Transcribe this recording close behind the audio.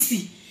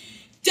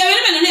es venu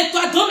me donner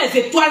toi dans les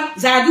étoiles,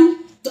 Zaradou,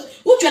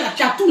 où tu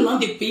as tout le long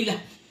des pays là.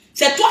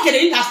 C'est toi qui es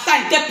devenu la star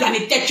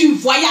interplanétaire, tu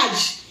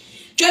voyages.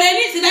 Tu es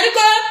devenu,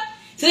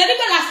 c'est-à-dire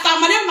que la star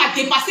madame m'a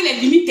dépassé les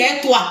limites, hein,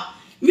 toi.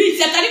 Oui,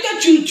 c'est-à-dire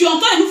que tu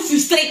entends nous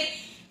frustrer.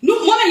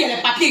 Moi-même, il y a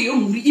les papiers qui ont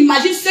mouru.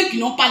 Imagine ceux qui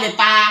n'ont pas les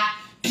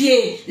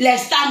papiers, les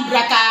stars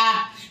braca,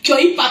 qui ont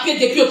eu papier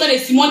depuis autant de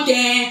Simon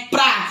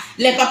Prat.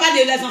 Les papas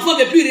de les enfants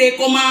ne veulent plus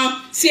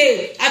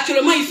recommencer.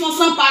 Actuellement, ils sont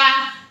sans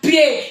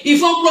papiers. Ils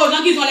font croire aux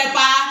gens qu'ils ont les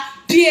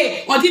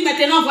papiers. On dit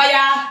maintenant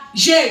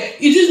voyager.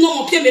 Ils disent non,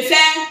 mon pied me fait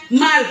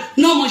mal.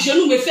 Non, mon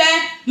genou me fait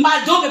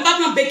mal. Donc, on ne peut pas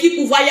prendre béquille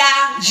pour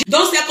voyager.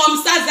 Donc, c'est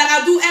comme ça,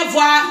 Zaradou, elle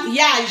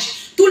voyage.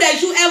 Tous les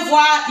jours, elle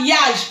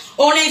voyage.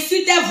 On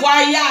insulte, elle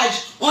voyage.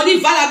 On dit,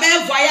 va là-bas,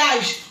 elle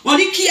voyage. On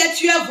dit, qui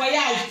est-tu, elle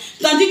voyage.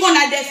 Tandis qu'on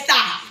a des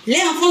stars.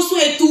 Les enfants sont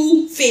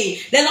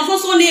étouffés. Les enfants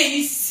sont nés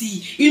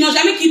ici. Ils n'ont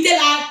jamais quitté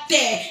la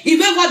terre. Ils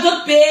veulent voir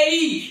d'autres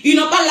pays. Ils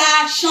n'ont pas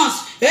la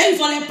chance. Eux,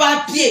 ils ont les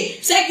papiers.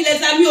 Ceux qui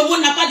les a mis au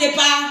monde n'ont pas de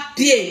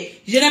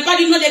papiers. Je n'ai pas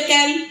dit nom de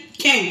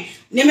quelqu'un.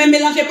 Ne me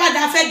mélangez pas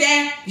d'affaires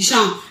des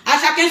gens. À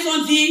chacun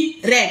son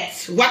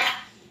direct. Voilà.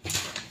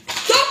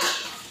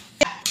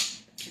 Donc,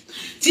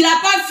 tu n'as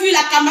pas vu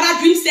la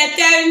camarade d'une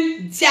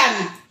certaine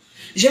Diane.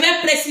 Je vais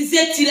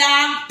préciser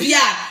Tilapia.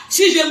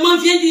 Si je m'en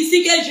viens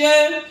d'ici que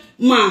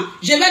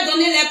je vais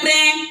donner les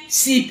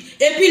principes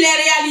et puis les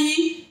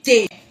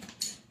réalités.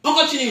 On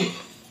continue.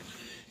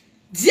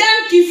 Diane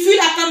qui fut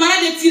la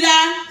camarade de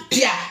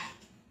Tilapia.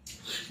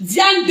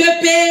 Diane de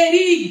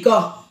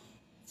Périgord.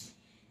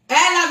 Elle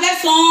avait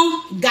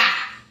son gars.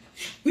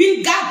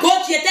 Une gars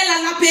qui était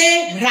la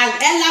Lapérale.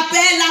 Elle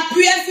l'appelle la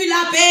pluie, elle fut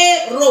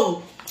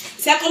Lapero.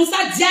 C'est comme ça,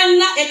 Diane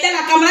était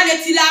la camarade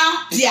de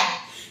Tilapia.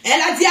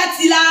 Elle a dit à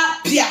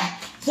Tilapia,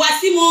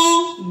 voici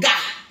mon gars.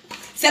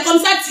 C'est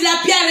comme ça,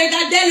 Tilapia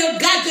regardait le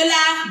gars de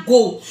la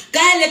go. Quand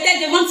elle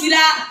était devant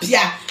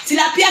Tilapia,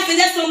 Tilapia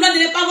faisait semblant de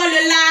ne pas voir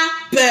le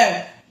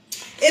lapeur.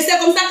 Et c'est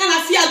comme ça, quand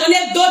la fille a donné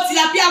d'autres,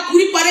 Tilapia a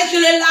couru pour aller chez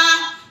le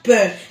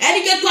lapeur.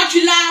 Elle dit que toi, tu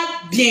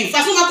l'as bien. De toute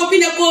façon, ma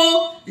copine est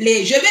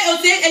collée. Je vais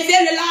aussi essayer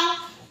le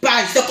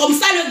lapage. C'est comme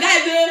ça, le gars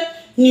est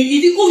venu.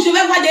 Il dit, où je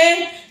vais voir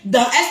des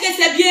dents. Est-ce que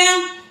c'est bien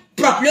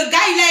propre? Le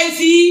gars, il a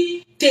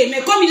hésité.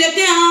 Mais comme il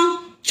était en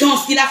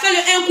chance, il a fait le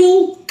un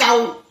coup,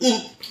 KO.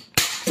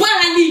 Point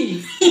la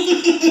ligne.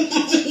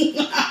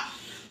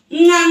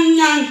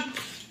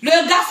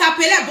 Le gars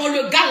s'appelait, bon,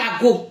 le gars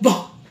Lago.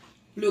 Bon,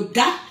 le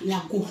gars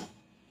Lago.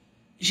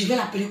 Je vais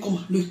l'appeler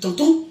comment? Le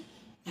tonton.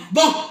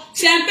 Bon,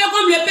 c'est un peu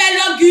comme le père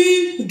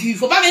Logu. Il ne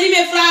faut pas venir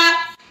me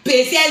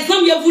frapper. C'est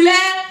exemple que je voulais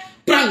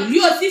prendre. Lui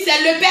aussi, c'est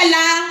le père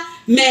là.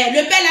 Mais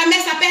le père la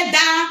mère s'appelle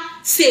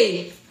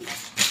Dansé.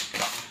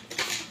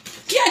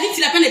 Qui a dit que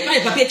Tilapia n'est pas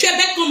les papiers? Tu es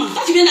bête comment?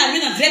 Toi, tu viens d'arriver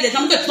dans des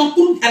gens que tu t'en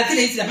cours, arrêter de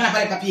dire que Tilapia n'a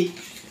pas les papiers.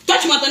 Toi,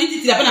 tu m'as entendu dire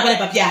que Tilapia n'a pas les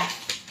papiers.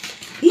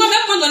 Non, même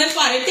quand on est, il faut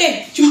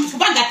arrêter. Il ne faut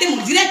pas gâter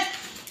mon direct.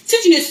 Si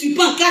tu ne suis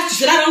pas en classe, tu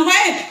seras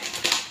renvoyé.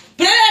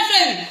 Prenez les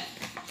feuilles.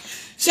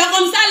 C'est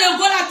comme ça, le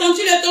gars, la tante,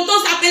 le tonton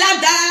s'appelait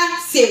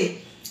Dassé.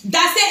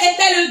 Dassé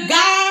était le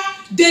gars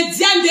de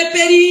Diane de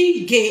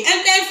Périgueux.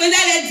 Elle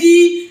faisait les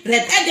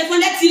directs. Elle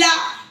défendait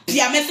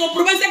Tilapia. Mais son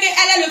problème, c'est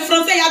qu'elle est le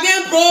français. Il y avait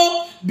un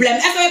problème.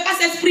 Elle ne savait pas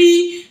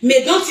s'exprimer.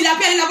 Mais donc,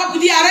 Tilapia, elle n'a pas pu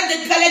dire arrête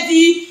de faire les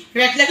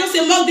directs. Les gens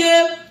se moquent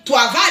de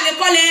toi. Va à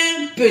l'école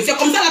un peu. C'est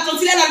comme ça, la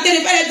tante, elle a arrêté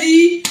de faire les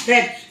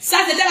directs. Ça,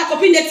 c'était la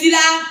copine de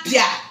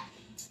Tilapia.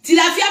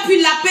 Tilapia puis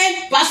la paix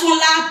par son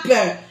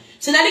lapeur.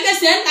 C'est-à-dire que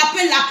c'est un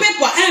lapin, la paix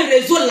quoi, un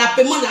réseau,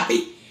 l'appaiement de la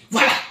paix.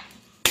 Voilà.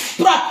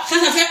 Propre. Ça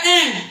fait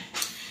un.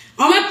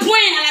 On met point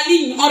à la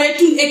ligne, on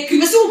retourne,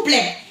 écrivez s'il vous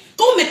plaît.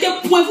 Quand vous mettez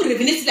point, vous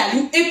revenez sur la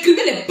ligne,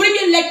 écrivez les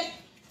premières lettres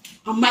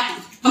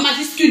en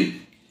majuscule.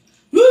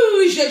 Oui,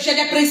 j'ai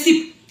des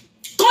principes.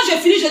 Quand je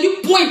finis, je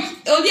dis point.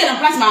 Et on dit, elle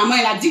remplace ma maman,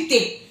 elle a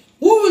dicté.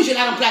 Oui, je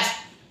la remplace.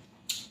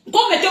 Quand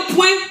vous mettez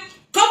point,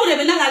 quand vous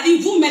revenez à la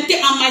ligne, vous mettez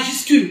en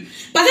majuscule.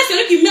 Parce que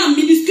celui qui met en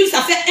minuscule,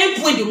 ça fait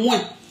un point de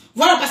moins.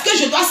 Voilà, parce que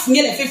je dois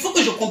signer les faits. Il faut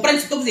que je comprenne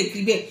ce que vous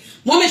écrivez.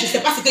 Moi-même, je ne sais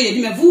pas ce que j'ai dit,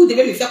 mais vous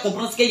devez me faire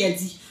comprendre ce qu'il a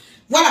dit.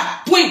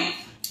 Voilà, point.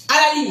 À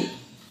la ligne.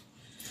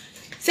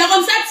 C'est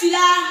comme ça,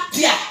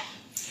 Tilapia.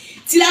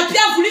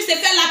 Tilapia a voulu se faire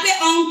la paix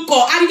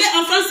encore. Arrivé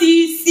en France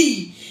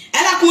ici.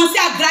 Elle a commencé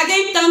à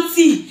draguer une tante.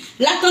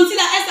 La tante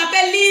là, elle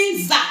s'appelle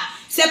Lisa.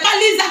 C'est pas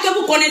Lisa que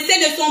vous connaissez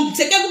de son...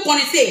 C'est que vous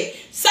connaissez.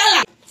 Ça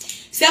là.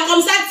 C'est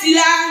comme ça,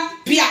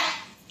 Tilapia.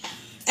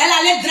 Elle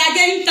allait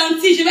draguer une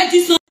tante. Je vais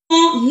dire son...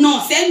 Non,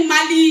 c'est une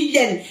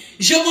malienne.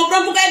 Je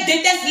comprends pourquoi elle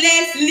déteste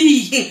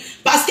Leslie.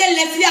 Parce que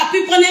Leslie a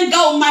pu prendre un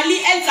gars au Mali.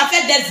 Elle, ça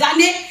fait des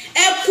années.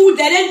 Elle court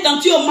derrière une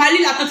tante au Mali.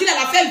 La tante, elle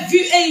a fait vue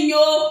et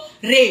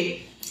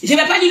ignorer. Je ne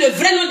vais pas dire le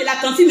vrai nom de la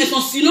tante, mais son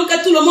surnom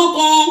que tout le monde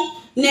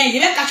connaît. Je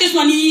vais cacher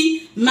son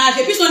image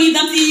et puis son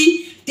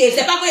identité.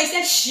 C'est pas quoi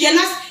cette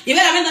chiennasse. Je vais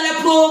la mettre dans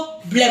les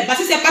problèmes. Parce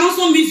que ses parents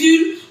sont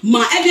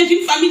musulmans. Elle vient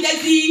d'une famille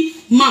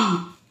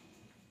d'Azimam.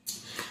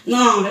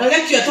 Non,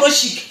 regarde, tu es trop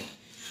chic.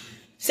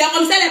 C'est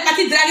comme ça les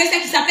parties draguées,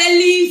 celle qui s'appelle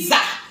Lisa.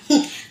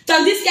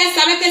 Tandis qu'elle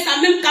savait que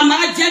sa même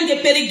camarade Diane de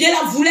Périgueux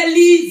la voulait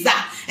Lisa.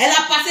 Elle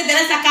a passé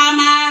derrière sa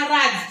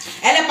camarade.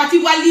 Elle est partie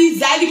voir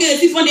Lisa. Elle dit que je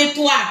suis fond de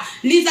toi.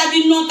 Lisa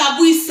dit non,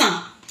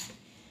 tabouissant.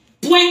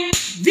 Point,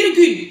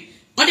 virgule.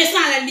 On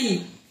descend à la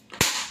ligne.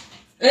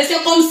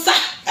 C'est comme ça.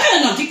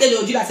 Non, dis que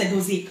aujourd'hui là, c'est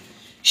dosé.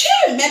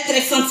 Mais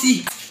très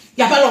senti.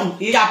 Il n'y a pas l'homme.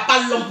 Il n'y a pas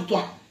l'homme pour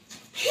toi.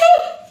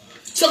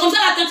 C'est comme ça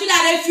la tante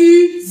la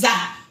refuse.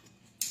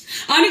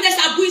 On dit que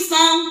ça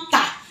bouillissant.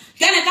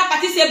 Quand elle est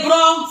partie, c'est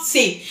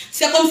brossé.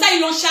 C'est comme ça ils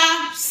l'ont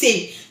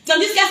chassé.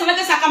 Tandis qu'elle savait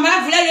que sa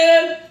camarade voulait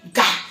le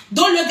gars.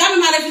 Donc le gars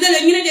m'a refusé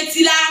le mine de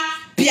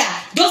tilapia.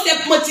 Donc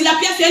c'est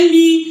tilapia, c'est un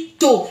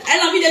mytho.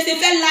 Elle a envie de se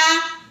faire la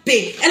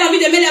paix. Elle a envie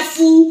de mettre les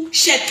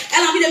fourchettes.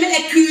 Elle a envie de mettre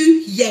les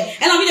cuillères.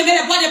 Elle a envie de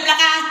mettre les boîtes de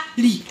placard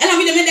lit. Elle a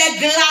envie de mettre des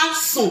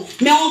glaçons.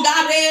 Mais on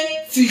garde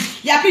refuse.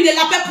 Il n'y a plus de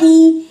la paix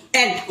pour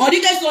elle. On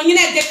dit que son nid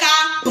est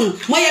décapant.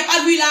 Moi, il n'y a pas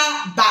vu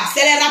là-bas.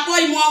 C'est les rapports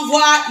qu'ils m'ont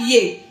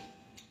envoyé.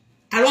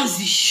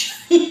 Allons-y.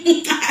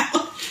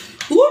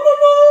 Ouloulou.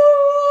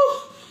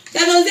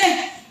 C'est dosé.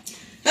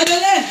 C'est dosé.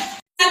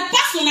 Elle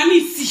passe son ami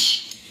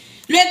ici.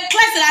 Le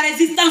clash de la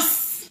résistance.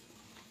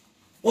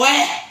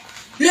 Ouais.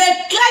 Le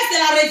clash de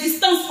la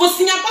résistance. On ne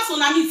signale pas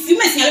son ami ici. Vous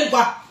me signalez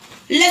quoi?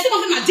 Laissez-moi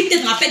faire ma dictée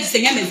dans la fête du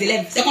Seigneur, mes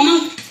élèves. C'est comment?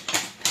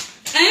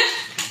 Hein?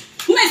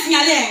 Vous me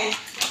signalez, hein?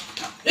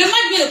 Le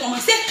match vient de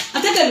commencer.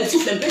 Attends qu'elle me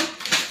souffle un peu.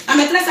 Elle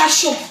mettrait ça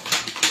chaud.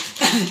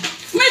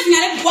 Vous me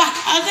signalez pourquoi?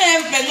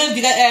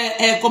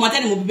 Attends,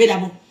 commentaire de mon bébé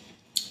d'abord.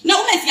 Non,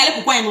 vous me signalez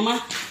pourquoi, maman?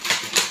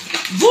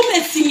 Vous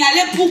me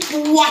signalez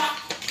pourquoi?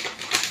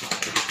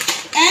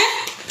 Hein?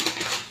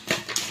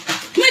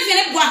 Vous me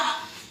signalez pourquoi?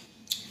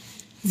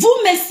 Vous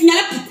me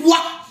signalez pourquoi?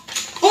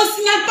 On ne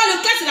signale pas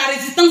le clash de la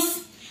résistance.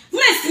 Vous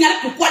me signalez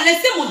pourquoi?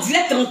 Laissez mon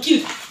direct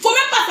tranquille. Faut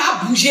même pas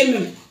ça bouger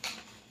même.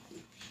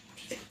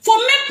 Faut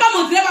même pas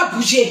mon direct va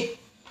bouger.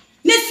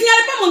 Ne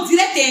signalez pas mon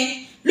direct.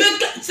 Hein.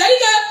 Ça veut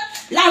dire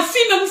que la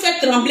fille me vous fait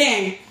trembler.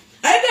 Hein.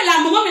 Ça veut dire que la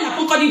maman n'a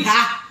pas encore dit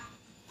ah.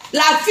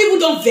 La fille vous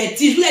donne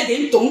vertige. Vous avez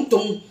dit ton.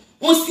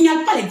 On ne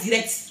signale pas les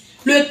directs.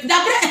 D'après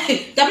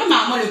ma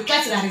maman, le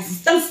clash c'est la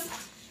résistance.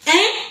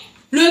 Hein?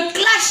 Le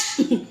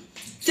clash,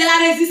 c'est la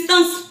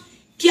résistance.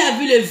 Qui a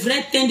vu le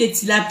vrai teint de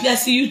tilapia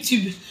sur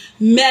YouTube?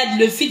 Merde,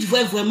 le feed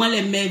voit vraiment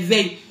les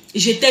merveilles.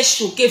 J'étais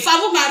choquée.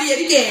 Favou Marie,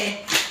 elle dit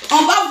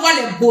on va voir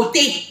les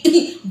beautés.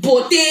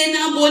 Beauté,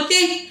 non,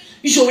 beauté.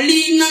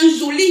 Jolie, non,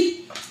 jolie.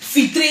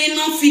 Filtré,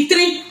 non,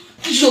 filtré.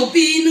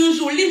 Jolie, non,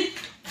 jolie.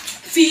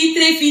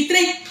 Filtré,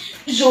 filtré.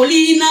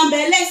 Jolie, non,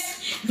 bellesse.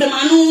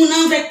 Demanou,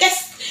 non,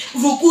 véquesse.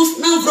 Vrocous,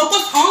 non,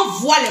 vrocous. On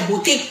voit les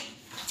beautés.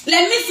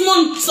 Les Miss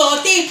Monde,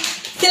 sortez.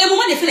 C'est le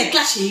moment de faire les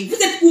clashs. Vous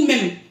êtes où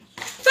même?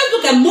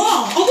 Facebook est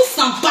mort. On ne vous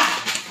sent pas.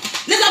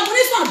 Les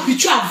abonnés sont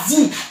habitués à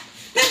vous. Même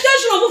 2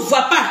 jours, on ne vous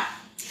voit pas.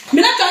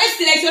 Maintenant, tu as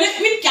sélectionné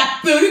une qui a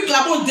perruque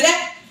là-bas, on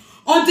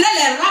dirait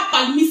les rats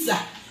palmistes là.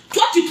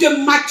 Toi, tu te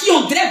maquilles,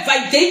 on dirait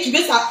Vaidé qui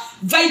veut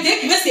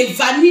ses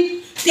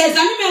vanilles. Tes amis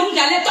mettent rouge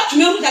à lèvres, toi, tu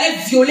mets rouge à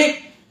lèvres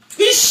violet.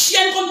 Une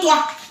chienne comme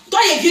toi. Toi,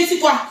 il est vieux sur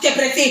toi, tu es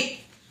pressé.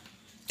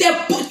 Tes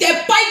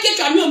pailles que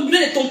tu as mis au milieu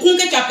de ton con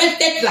que tu appelles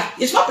tête là.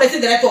 Je ne suis pas pressé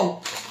derrière toi.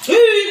 Oui,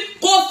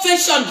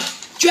 confession.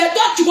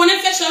 Toi, tu connais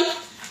fashion?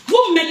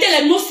 Vous mettez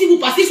les noms si vous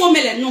passez, il faut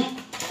mettre les noms.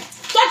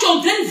 Toi, tu es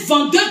en train de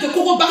vendeuse de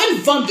coco, par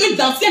une vendeuse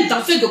d'anciennes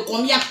danseuses de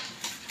combien?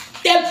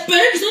 Tes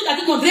perruques sont de la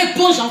tête, on dirait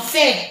éponge en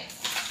fer.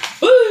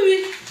 Oui.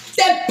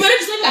 Tes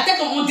perruques sont de la tête,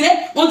 on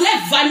dirait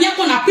Vania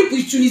qu'on a pris pour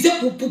utiliser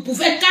pour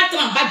faire 4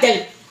 ans en bas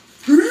d'elle.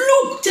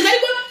 Look, c'est-à-dire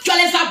que tu as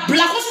les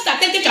ablacons sur ta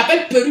tête que tu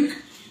appelles perruque.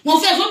 Mon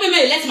frère, vous me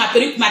laisse ma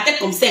perruque, ma tête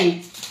comme ça.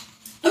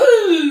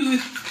 Oui.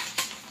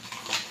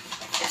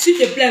 S'il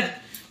te plaît,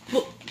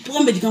 pour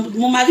un médicament,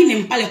 mon mari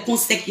n'aime pas les cons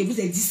secs, je vous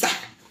ai dit ça.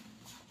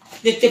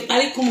 Je te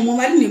parlais comme mon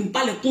mari n'aime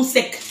pas les cons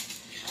secs.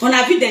 On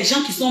a vu des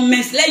gens qui sont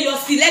minces. Les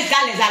yossi, les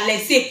gars les a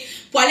laissés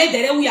pour aller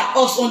derrière où il y a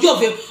os. On dit on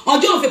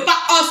veut pas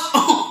os,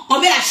 on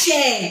veut la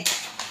chair.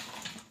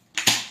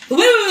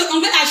 Oui, on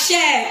veut la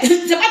chair.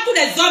 C'est pas tous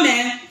les hommes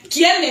hein,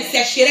 qui aiment les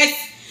sécheresses.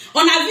 On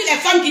a vu les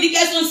femmes qui disent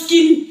qu'elles sont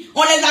skinny.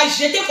 On les a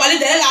jetées pour aller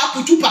derrière là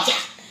pour tout partir.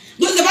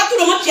 Donc c'est pas tout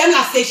le monde qui aime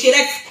la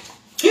sécheresse.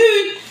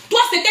 Toi,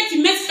 c'est que tu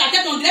mets sur ta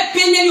tête, on dirait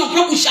pénélie, on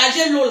prend pour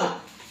charger l'eau là.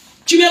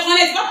 Tu me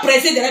connais, tu vas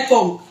presser derrière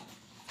toi.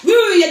 Oui,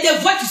 il y a des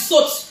voix qui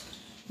sautent.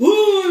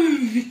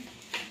 Oui.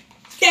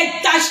 Tes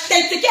taches,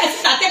 tes qui est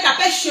assis ta tête,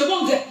 appelle cheveux,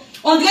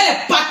 on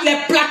dirait les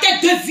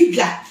plaquettes de vide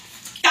là.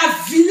 Ta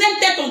vilaine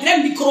tête, on dirait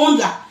micro-ondes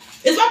là.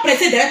 Et tu vas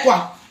presser derrière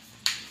toi.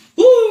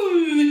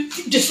 Oui,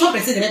 je suis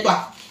pressé derrière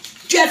toi.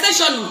 Tu es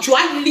fashion, tu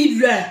as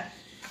leader.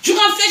 Tu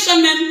rends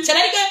fashion même,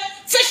 c'est-à-dire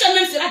que fashion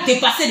même sera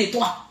dépassé de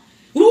toi.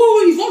 Oui,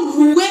 ils vont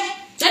louer.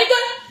 C'est-à-dire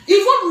qu'ils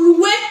vont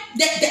louer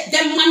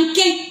des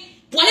mannequins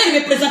pour aller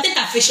représenter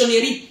ta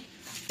fashionnerie.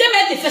 Tu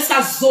mets te faire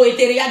ça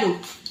zoétériado.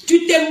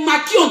 Tu te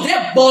maquilles, on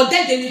dirait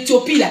bordel de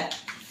l'Éthiopie là.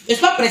 Je ne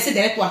suis pas pressé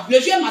derrière toi. Le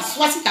jeu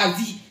m'assoit sur ta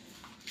vie.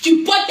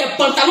 Tu portes tes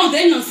pantalons, on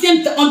dirait une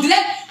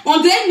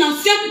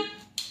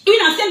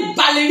ancienne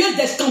balayeuse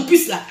des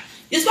campus là.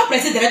 Je ne suis pas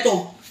pressé derrière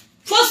toi.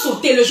 Il faut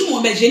sauter. Le jour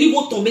où mes génies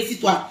vont tomber sur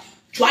toi.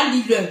 Tu as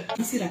l'heure.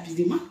 Ici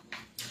rapidement.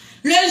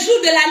 Le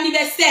jour de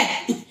l'anniversaire.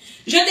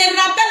 Je te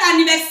rappelle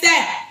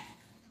l'anniversaire.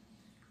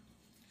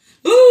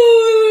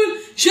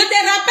 Je te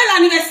rappelle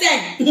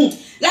l'anniversaire.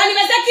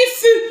 L'anniversaire qui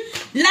fut,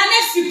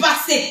 l'année fut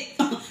passée.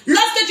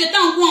 Lorsque tu étais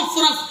encore en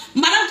France,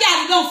 madame qui est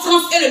arrivée en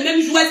France et le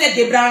même jour, elle s'est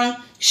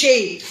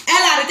débranchée.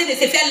 Elle a arrêté de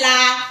se faire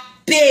la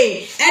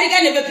paix.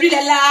 Elle ne veut plus de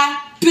la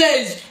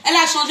peuse. Elle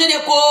a changé de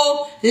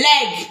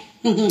collègue.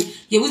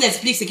 Je vous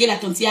explique ce que la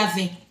tante a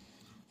fait.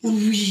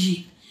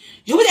 Oui.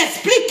 Je vous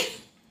explique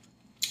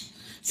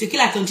ce que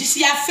la tante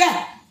ici a fait.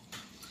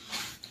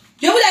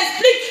 Je vous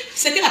explique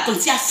ce que la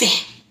tante a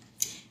fait.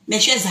 Mes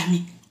chers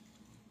amis.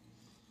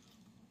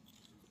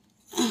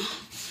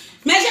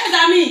 Mes chers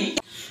amis,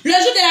 le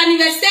jour de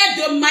l'anniversaire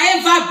de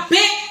Maëva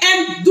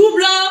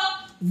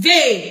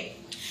BMW.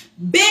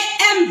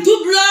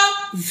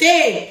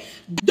 BMW.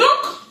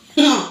 Donc,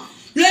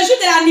 le jour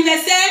de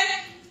l'anniversaire,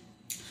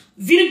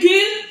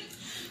 virgule,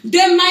 de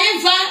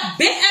Maëva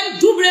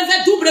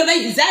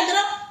BMW,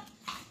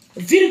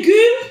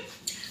 virgule,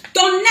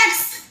 ton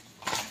ex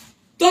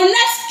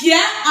qui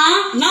est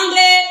en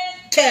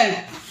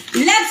Angleterre.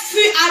 L'ex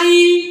fut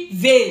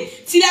arrivé.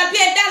 Tilapia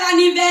est à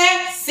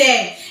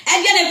l'anniversaire.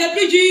 Elle ne veut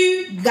plus du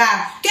gars.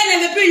 Qu'elle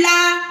ne veut plus la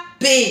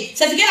paix.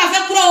 C'est ce qu'elle a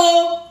fait pour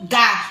le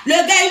gars. Le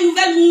gars est une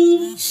nouvelle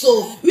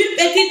mousseau. Une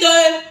petite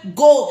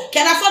go. Qui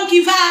est la femme qui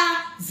va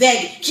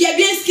avec. Qui est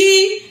bien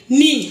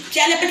skinny.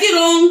 Qui a les petits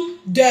ronds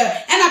de.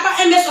 Elle n'a pas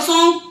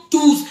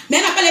 1m72. Mais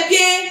elle n'a pas les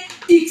pieds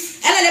X.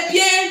 Elle a les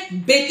pieds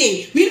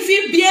BT. Une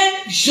fille bien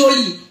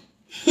jolie.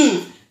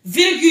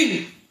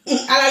 Virgule.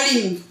 À la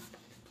ligne.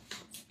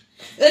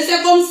 Et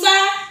c'est comme ça,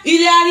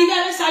 il est arrivé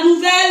avec sa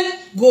nouvelle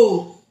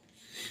go.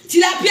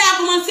 Tilapia a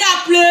commencé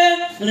à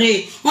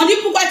pleurer. On dit,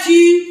 pourquoi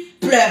tu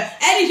pleures?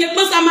 Elle dit, je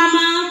pense à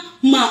maman.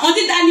 On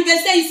dit,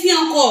 d'anniversaire ici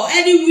encore.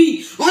 Elle dit,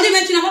 oui. On dit,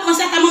 mais tu n'as pas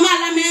pensé à ta maman à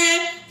la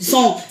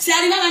maison. C'est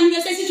arrivé à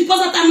l'anniversaire ici, tu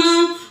penses à ta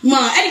maman.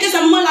 Elle dit que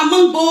sa maman la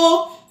manque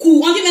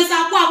beaucoup. On dit, mais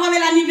ça a quoi à voir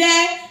avec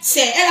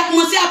l'anniversaire? Elle a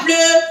commencé à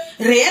pleurer.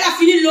 Elle a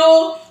fini l'eau.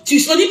 On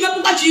dit, mais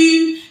pourquoi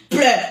tu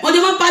pleures? On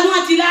demande pardon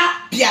à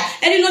Tilapia.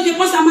 Elle dit, non, je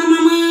pense à ma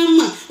maman.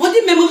 On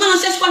dit, mais maman, on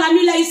cherche quoi la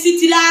nuit là ici,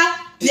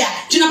 Tilapia?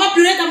 Tu n'as pas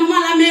pleuré ta maman à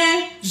la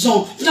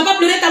maison. Tu n'as pas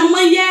pleuré ta maman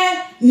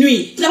hier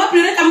nuit. Tu n'as pas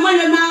pleuré ta maman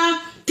le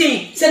matin.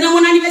 C'est dans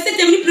mon anniversaire que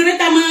tu es venu pleurer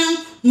ta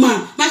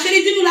maman. Ma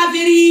chérie, dis-nous la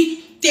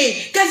vérité.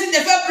 Qu'est-ce qui te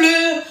fait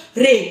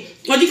pleurer?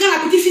 On dit, quand la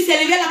petite fille s'est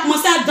levée, elle a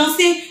commencé à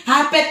danser,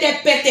 à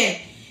péter.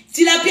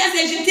 Tilapia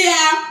s'est jetée à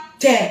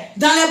terre,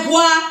 dans les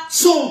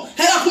boissons.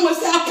 Elle a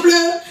commencé à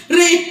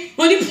pleurer.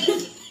 On dit,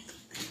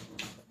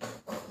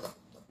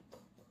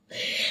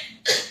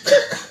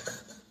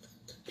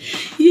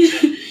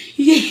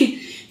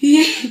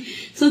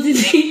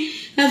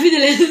 la fille de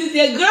l'Église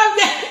est grave.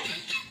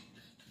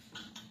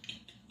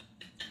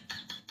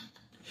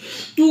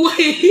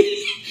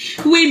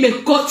 Oui, mais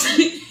quand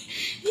il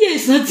est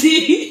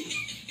senti.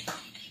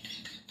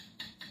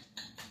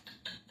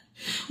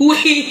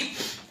 Oui.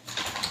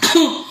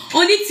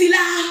 On dit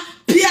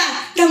Tilapia,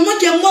 tellement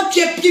que moi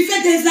qui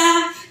fait des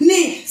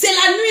années. C'est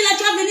la nuit là,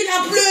 tu vas venir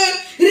la pleurer.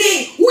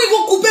 Oui, ils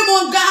vont couper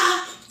mon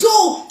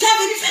gâteau. Tu vas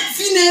venir faire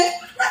dîner.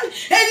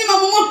 Elle dit, ma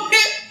maman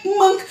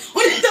manque. On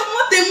dit,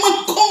 tellement de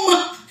manque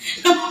comment?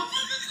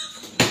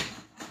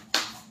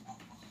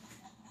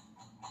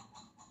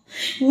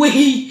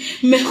 Oui,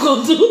 mais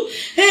quand tout.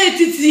 Hé,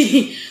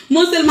 Titi,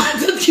 moi c'est le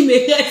matin qui me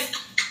reste.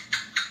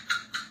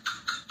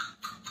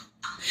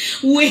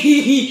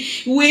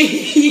 Oui.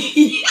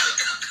 Oui,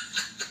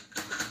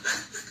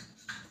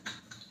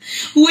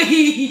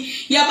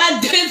 il n'y a pas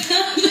de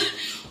temps.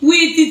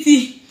 Oui,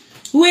 Titi.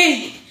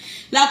 Oui,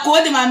 la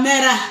cour de ma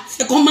mère,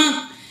 c'est comment?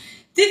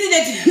 Titi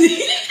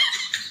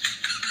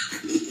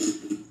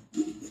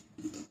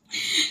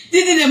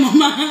de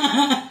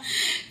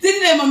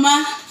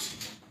maman.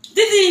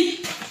 Titi.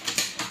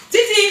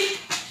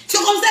 C'est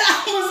comme ça qu'elle a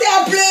commencé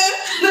à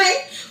pleurer.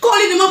 Quand on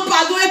lui demande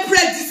pardon, elle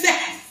pleure du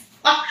sexe.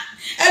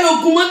 Elle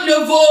augmente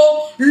le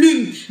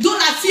volume. Donc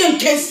la fille en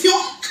question,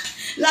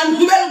 la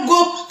nouvelle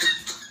go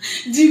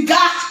du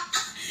gars,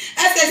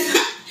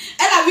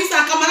 elle a vu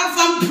sa camarade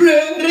femme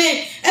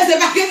pleurer. Elle sait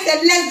pas que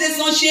c'est l'aise de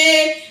son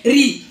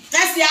chéri.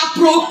 Elle s'est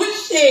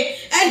approchée.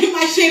 Elle dit,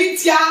 ma chérie,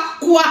 tiens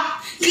quoi?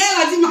 Quand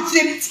elle a dit, ma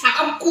chérie,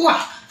 tiens quoi?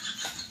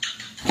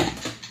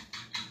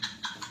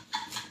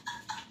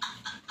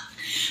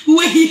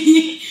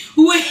 Oui.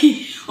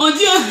 On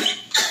dit,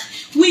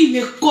 oui,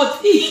 mais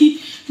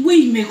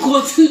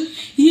côté.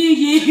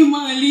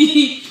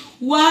 Mali.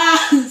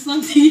 Waouh,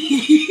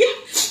 senti.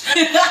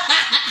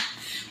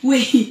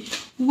 Oui.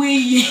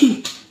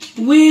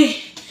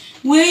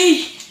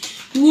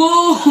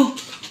 Wow.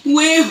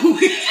 Oui.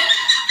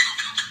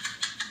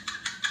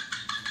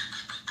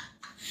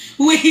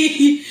 On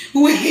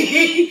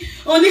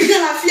dit que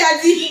la fille a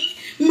dit,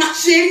 ma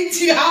chérie,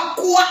 tu as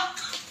quoi?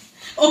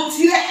 On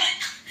dirait,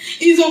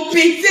 ils ont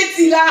pété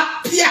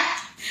Tilapia.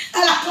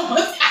 Elle a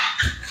commencé à...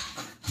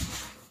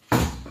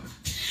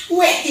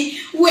 Oui.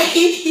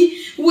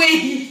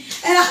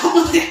 Elle a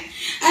commencé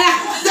à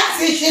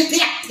se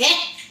jeter à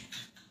terre.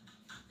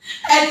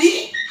 Elle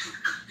dit,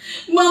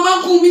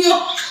 maman combien?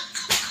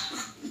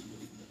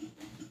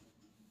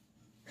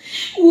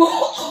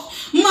 Wow.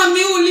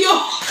 Mami Oulio.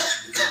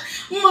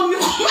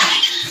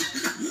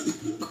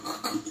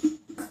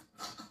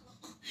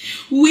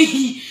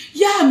 Oui, il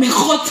y a mes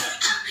crottes.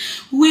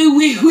 Oui,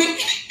 oui, oui.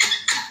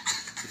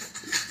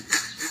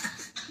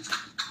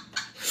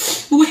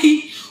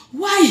 Oui,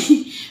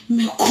 oui,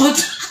 mes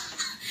crottes.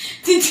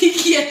 Titi,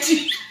 qui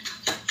es-tu?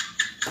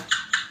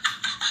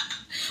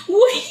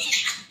 Oui,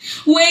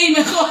 oui,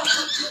 mes crottes.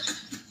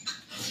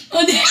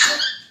 On dit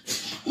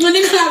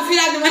que la fille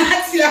a demandé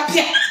à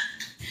Tilapia.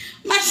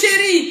 Ma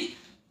chérie,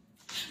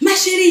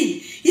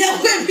 il y a un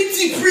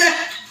petit pleur.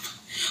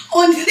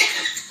 On dit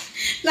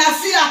la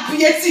fille a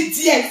prié si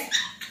dièse.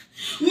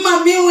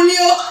 Mami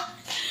Olio,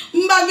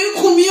 Mami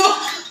Kumio.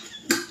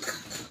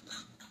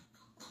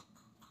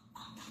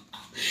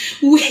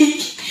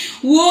 Oui,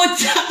 oh,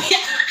 Tilapia.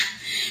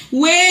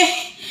 Oui,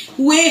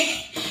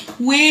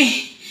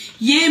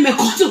 yeah, mais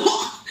quand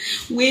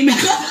oui, mais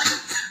quand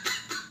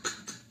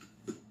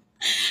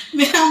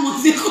mais là, mon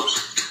Dieu,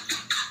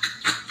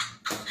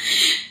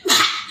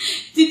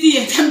 Titi,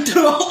 elle t'aime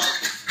trop.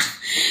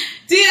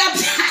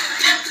 Tilapia.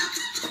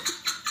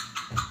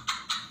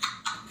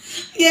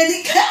 Il a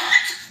dit que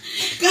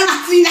quand la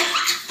fille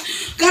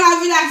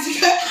a dit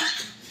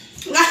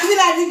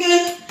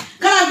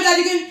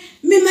que,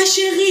 mais ma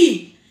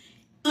chérie,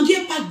 on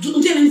dirait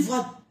une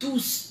voix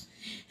douce.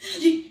 Elle a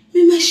dit,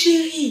 mais ma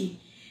chérie,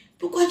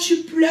 pourquoi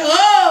tu pleures?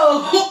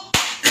 Oh!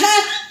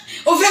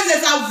 Au fait,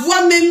 c'est sa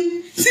voix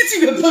même, si tu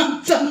veux pas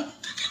entendre.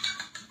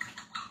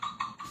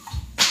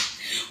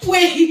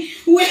 Oui,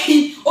 au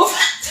fait,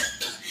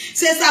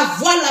 c'est sa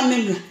voix là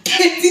même.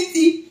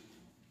 Titi.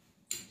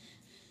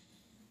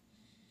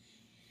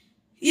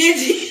 Il a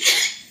dit,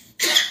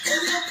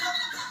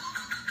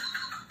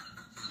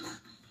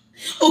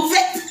 au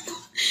fait,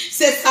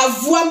 c'est sa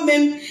voix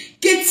même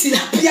que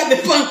Tilapia ne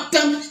veut pas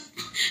entendre.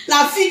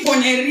 La fille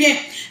connaît rien.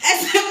 Elle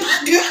sait pas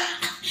que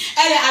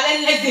elle est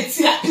à l'aise de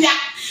Tilapia.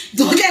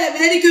 Donc elle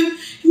venait dire que,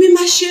 mais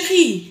ma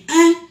chérie,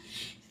 hein,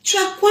 tu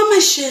as quoi ma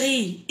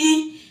chérie,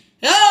 hein?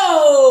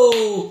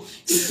 Oh,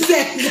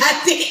 c'est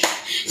gâté.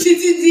 Si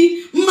tu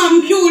dis,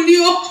 Mami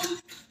Olio,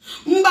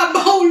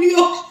 Mbaba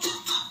Olio,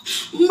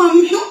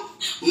 Mami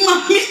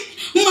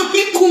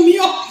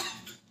Kumio,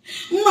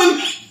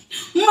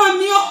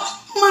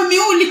 Mami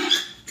Olio.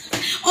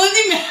 On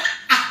dit, mais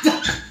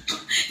attends,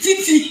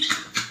 Titi,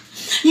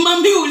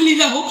 Mami Olio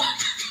là-haut.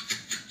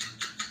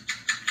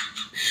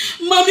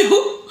 On dit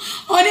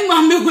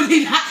Mami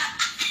Olio là.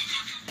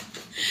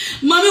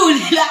 Mami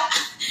Olio là,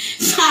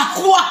 ça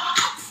quoi?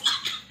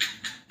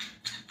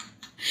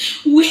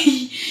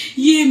 Oui,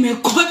 yeah, mes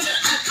côtes.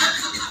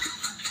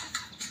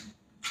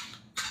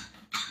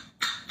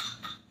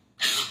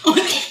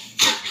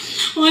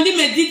 On dit,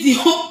 mais Titi,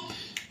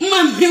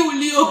 Mami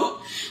Olio,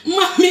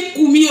 Mami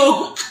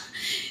Kumio,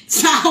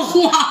 ça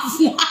quoi?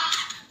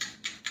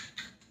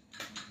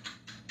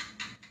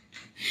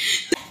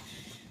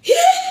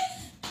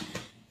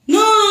 Non,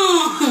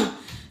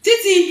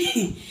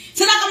 Titi,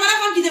 c'est la camarade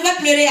femme qui devait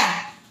pleurer.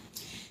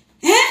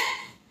 Hein?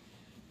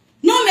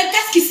 Non, mais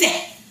qu'est-ce qui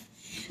c'est?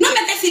 Non,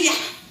 mais qu'est-ce qu'il y a?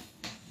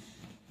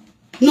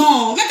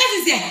 Non, mais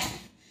qu'est-ce que c'est?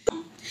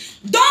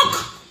 Donc,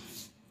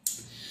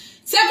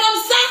 c'est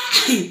comme ça.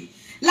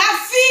 La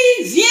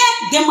fille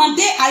vient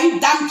demander à une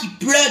dame qui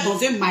pleure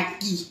dans un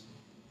maquis.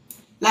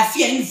 La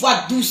fille a une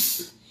voix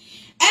douce.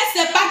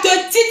 Elle ne sait pas que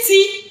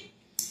Titi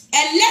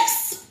est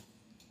l'ex.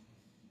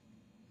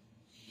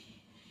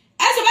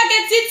 Elle ne sait pas que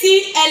Titi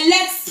est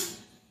l'ex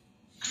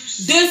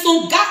de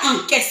son gars en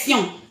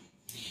question.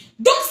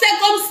 Donc c'est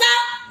comme ça.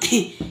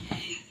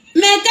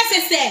 Mais qu'est-ce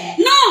que c'est?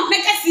 Non,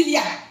 mais qu'est-ce qu'il y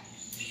a?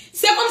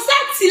 C'est comme ça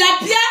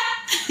Tilapia.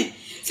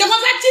 C'est comme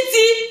ça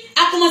Titi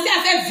a commencé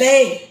à faire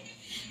veille.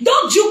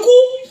 Donc du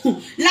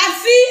coup, la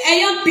fille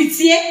ayant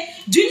pitié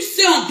d'une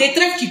soeur en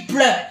détresse qui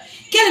pleure,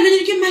 qu'elle me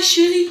dit que ma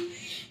chérie,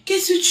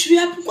 qu'est-ce que tu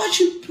as? Pourquoi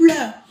tu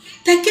pleures?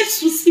 T'as quel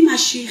souci ma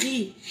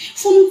chérie?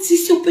 Faut nous dire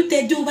si on peut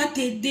t'aider, on va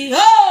t'aider.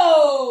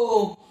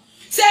 Oh!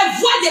 C'est la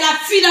voix de la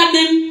fille là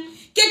même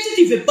que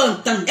tu ne veux pas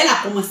entendre. Elle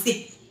a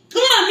commencé.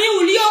 Mami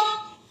Olio,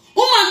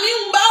 Mami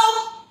Mbao,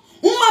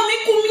 Mami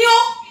Kumio,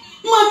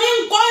 Mami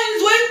Nkoin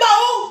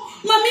Mbao,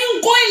 Mami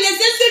Nkoin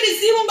laissez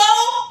celui-ci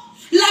Mbao.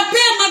 La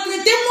paix m'a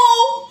traité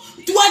moi.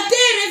 Toi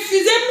t'es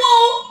refusé moi.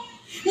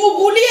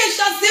 Moubouli est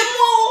chassé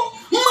moi.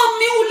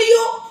 Mami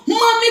Olio,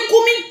 Mami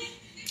Kumi.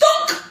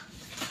 Donc,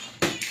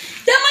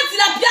 tellement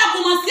Tilapia a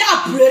commencé à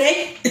pleurer.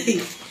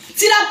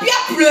 Tilapia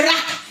pleura.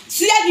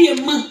 Si elle dit,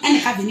 elle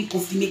n'est pas venue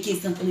confirmer qu'il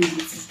est en train de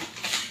dire.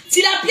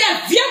 Tilapia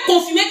vient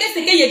confirmer que ce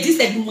qu'il dit,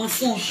 c'est du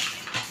mensonge.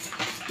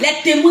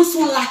 Les témoins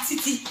sont là,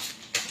 Titi.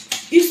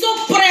 Ils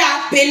sont prêts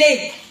à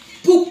appeler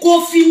pour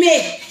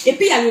confirmer. Et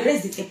puis il y a le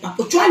reste de tes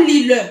papas. Tu vas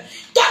lire leur.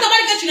 Toi, d'abord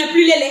que tu n'es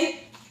plus lélé.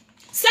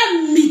 C'est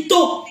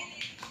mytho.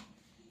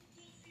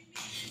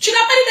 Tu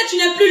n'as pas dit que tu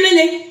n'es plus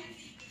lélé.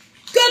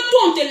 Que toi,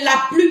 on te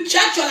l'a plus. Tu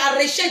as la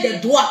recherche des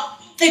doigts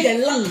et des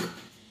langues.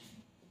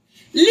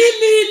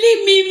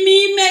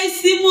 Mimi,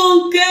 merci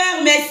mon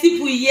cœur. Merci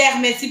pour hier,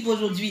 merci pour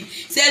aujourd'hui.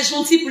 C'est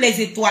gentil pour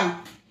les étoiles.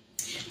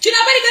 Tu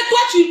n'as pas dit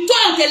que toi,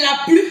 on ne te l'a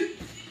plus.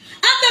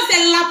 Encore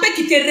c'est la paix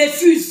qui te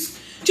refuse.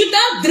 Tu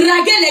t'as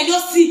dragué les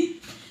yossi.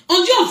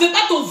 On dit on ne veut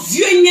pas ton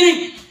vieux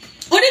nien.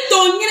 On dit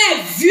ton nien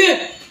est vieux.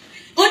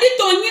 On dit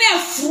ton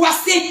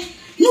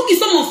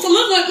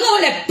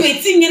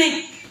petits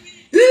nez.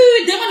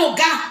 Oui, demande aux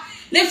gars.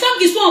 Les femmes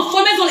qui sont en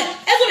forme, elles ont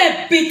les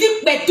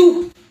petits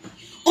pétous.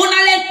 On a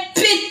les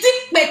petits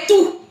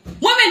pétous.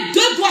 Moi, mes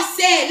deux doigts,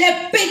 c'est les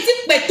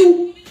petits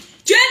pétous.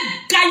 Tu es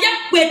gaillac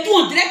pétou,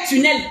 on dirait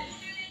tunnel.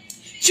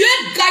 Tu es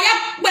gaillac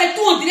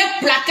pétou, on dirait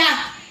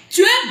placard.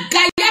 Tu es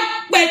gaillac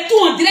pétou,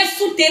 on dirait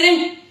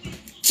souterrain.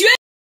 Tu es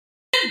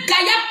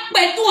gaillac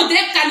pétou, on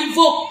dirait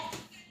caniveau.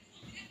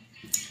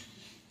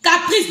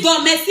 Caprice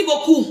d'or, merci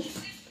beaucoup.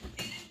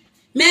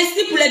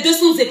 Merci pour les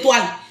 200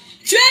 étoiles.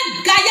 Tu es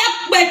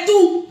gaillac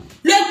pétou.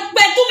 Le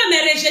pétou même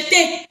est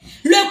rejeté.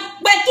 Le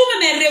pétou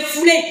même est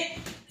refoulé.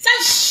 Ça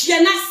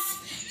chiennasse.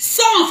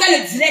 Ça, on fait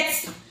le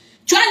direct.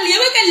 Tu as lié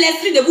que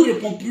l'esprit ne vous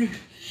répond plus.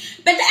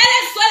 Peut-être elle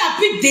est soit la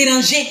plus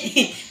dérangée.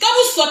 Quand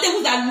vous sortez,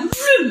 vous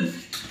allume.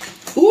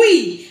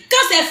 Oui.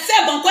 Quand c'est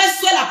faible, encore elle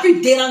soit la plus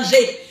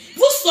dérangée.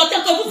 Vous sortez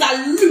quand vous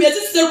allumez,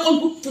 c'est seul comme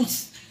vous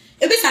pousse.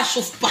 Et puis ça ne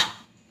chauffe pas.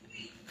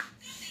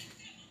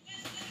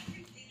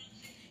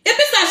 Et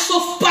puis ça ne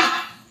chauffe pas.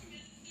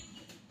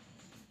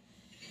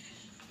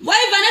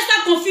 Voyez,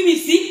 Vanessa confirme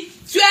ici.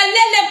 Tu es là,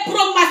 les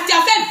promas, tu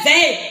as fait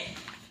veille.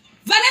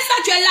 Vanessa,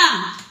 tu es là.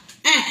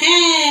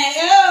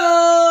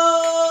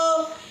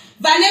 Oh.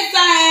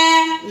 Vanessa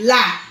est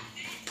là.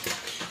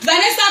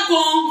 Vanessa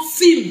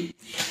confirme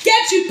que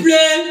tu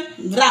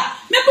pleuras.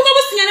 Mais pourquoi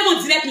vous signalez mon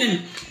direct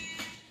même?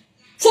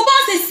 Faut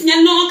pas se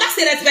signaler, non, car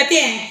c'est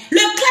respecté. Hein. Le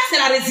classe, c'est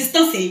la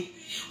résistance. Hein.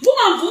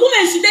 Vous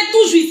m'insultez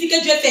toujours ici que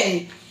Dieu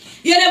fait.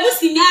 Je ne vous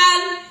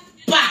signale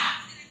pas.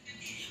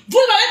 Vous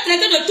m'avez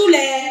traité de tous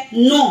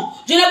les noms.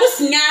 Je ne vous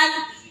signale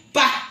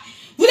pas.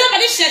 Vous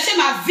avez dit chercher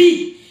ma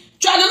vie.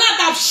 Tu as donné à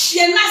ta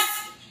chiennasse,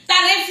 ta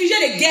réfugiée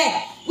de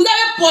guerre. Vous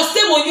avez posté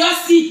mon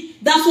yossi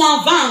dans son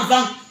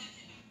avant.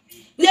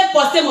 Vous avez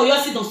posté mon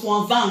yossi dans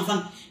son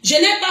avant. Je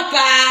n'ai pas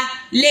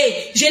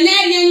parlé. Je n'ai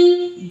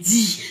rien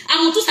dit.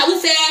 À mon tour, ça vous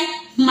fait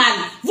mal.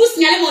 Vous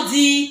signalez mon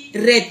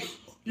direct.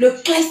 Le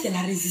clash, c'est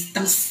la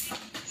résistance.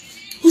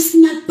 Vous ne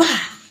signalez pas.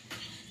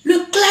 Le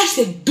clash,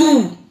 c'est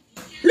doux.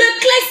 Le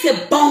clash,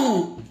 c'est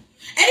bon.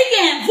 Elle dit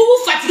que vous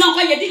vous fatiguez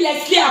encore. Il a dit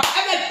lesbien.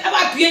 Elle va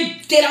appuyer,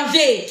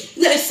 déranger.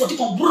 Vous allez sortir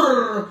comme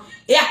brrr.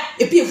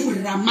 Et puis, elle vous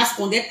ramasse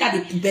comme des tas de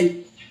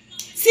poubelles.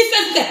 Si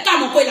Facebook est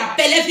calme encore, il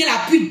appelle, elle vient la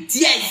plus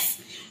dièse.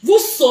 Vous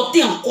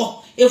sortez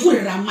encore et vous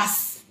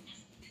ramasse.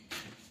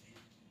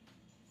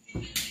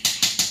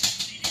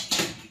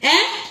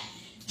 Hein?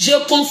 Je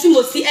confirme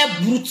aussi,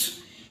 elle broute.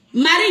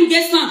 Marine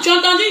descend. Tu as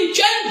entendu?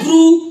 Tu es une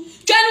brou.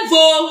 Tu es un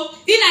nouveau.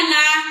 Une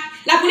nana.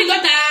 La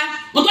poligota.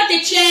 On doit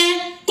te tuer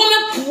comme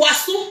un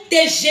poisson.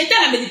 T'es jeté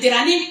dans la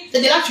Méditerranée.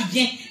 C'est de là que tu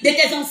viens. De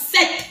tes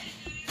ancêtres.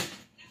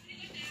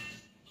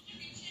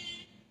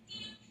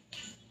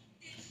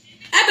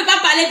 Elle ne peut pas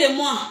parler de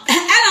moi. Elle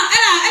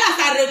a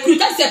sa recrue.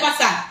 Toi, tu ne sais pas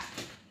ça.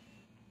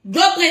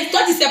 Toi, tu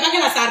ne sais pas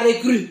qu'elle a sa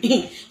recrue.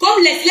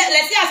 Comme laissez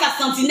à sa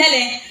sentinelle.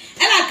 Hein.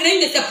 Elle a créé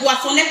une de ces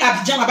poissonnettes à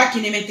Abidjan là-bas qui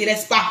ne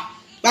m'intéresse pas.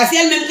 Parce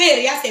qu'elle-même, quand elle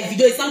regarde ses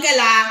vidéos, elle sent qu'elle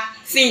a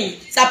faim.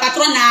 Sa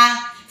patronne a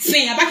faim.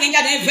 Il n'y a pas quelqu'un qui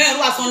a donné 20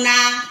 € à son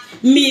âme.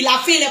 Mais la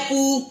faim les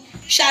pour.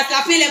 Chasse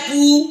la faim les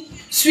pour.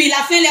 Suis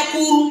la faim les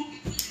pour.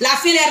 La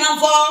faim les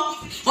renvoie.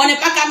 On n'est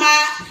pas comme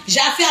j'ai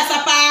fait à sa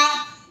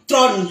part.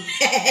 Trône.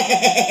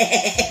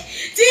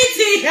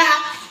 Titi,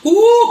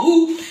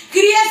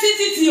 criez si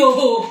Titi,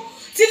 oh.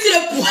 Titi le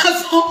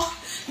poisson.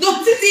 Donc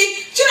Titi,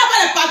 tu n'as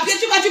pas le papier,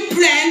 tu vas tu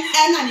plaindre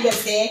un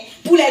anniversaire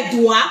pour les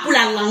doigts, pour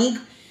la langue.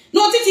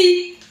 Non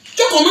Titi,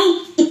 tu comment?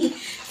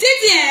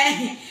 Titi,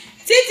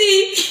 tu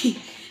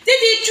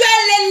es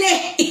lélé.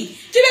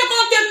 Tu veux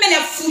qu'on te mette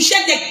les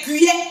fourchettes des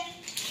cuillères.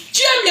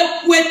 Tu aimes le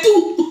couetou.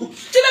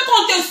 Tu veux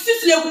qu'on te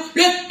suce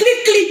le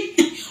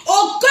clic-clic.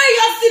 Aucun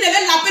yossi ne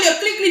veut l'appeler le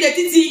clic-clic de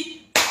Titi.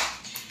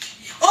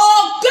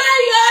 Aucun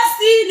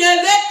yossi ne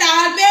veut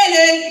taper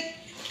le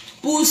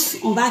pouce.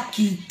 On va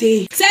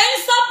quitter. C'est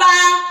une sopa.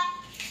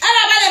 Elle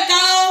avait le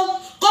chaos.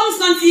 Comme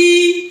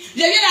senti. Je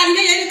viens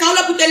d'arriver, il y a une chaos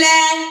là pour te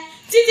l'air.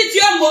 Titi, tu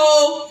es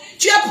beau.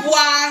 Tu es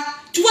poids.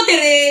 Tu vas te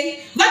ré.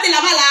 Va te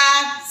laver là.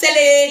 C'est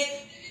le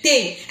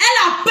thé. Elle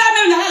a peur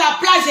même d'aller à la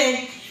plage.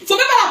 Faut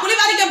même pas la police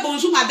va dire que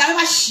bonjour madame. Elle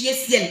va chier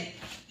si elle.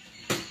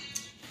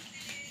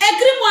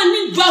 Écris-moi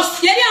une box.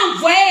 Il y a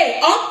envoyé.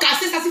 On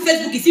casse ça sur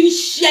Facebook ici. Une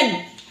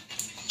chienne.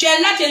 Tu es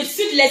là, tu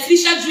insultes l'esprit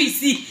chaque jour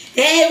ici.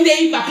 Eh, vous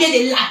avez eu papier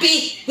de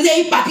lapé. Vous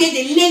avez eu papier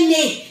de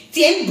lélé.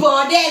 Tu es une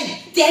bordel.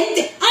 Tu es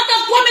une...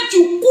 Entends toi-même, tu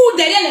cours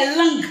derrière les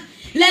langues.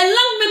 Les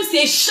langues même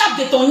s'échappent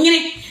de ton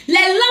nez. Les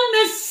langues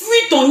même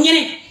fuient ton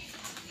nez.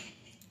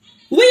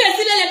 Oui, je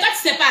suis lélé. Toi,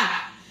 tu sais pas.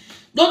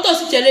 Donc, toi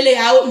aussi, tu es lélé.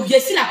 Je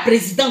suis la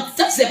présidente.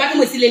 Ça, tu sais pas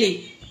comment je suis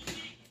lélé.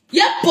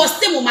 Il a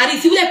posté mon mari.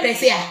 Si vous êtes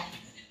pressé,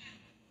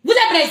 vous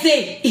êtes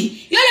pressé.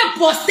 Il a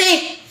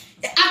posté.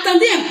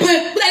 Attendez un peu.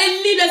 Vous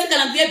allez lire ce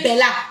calendrier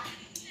Bella.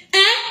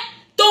 Hein?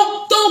 Ton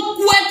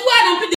couette, toi, rempli de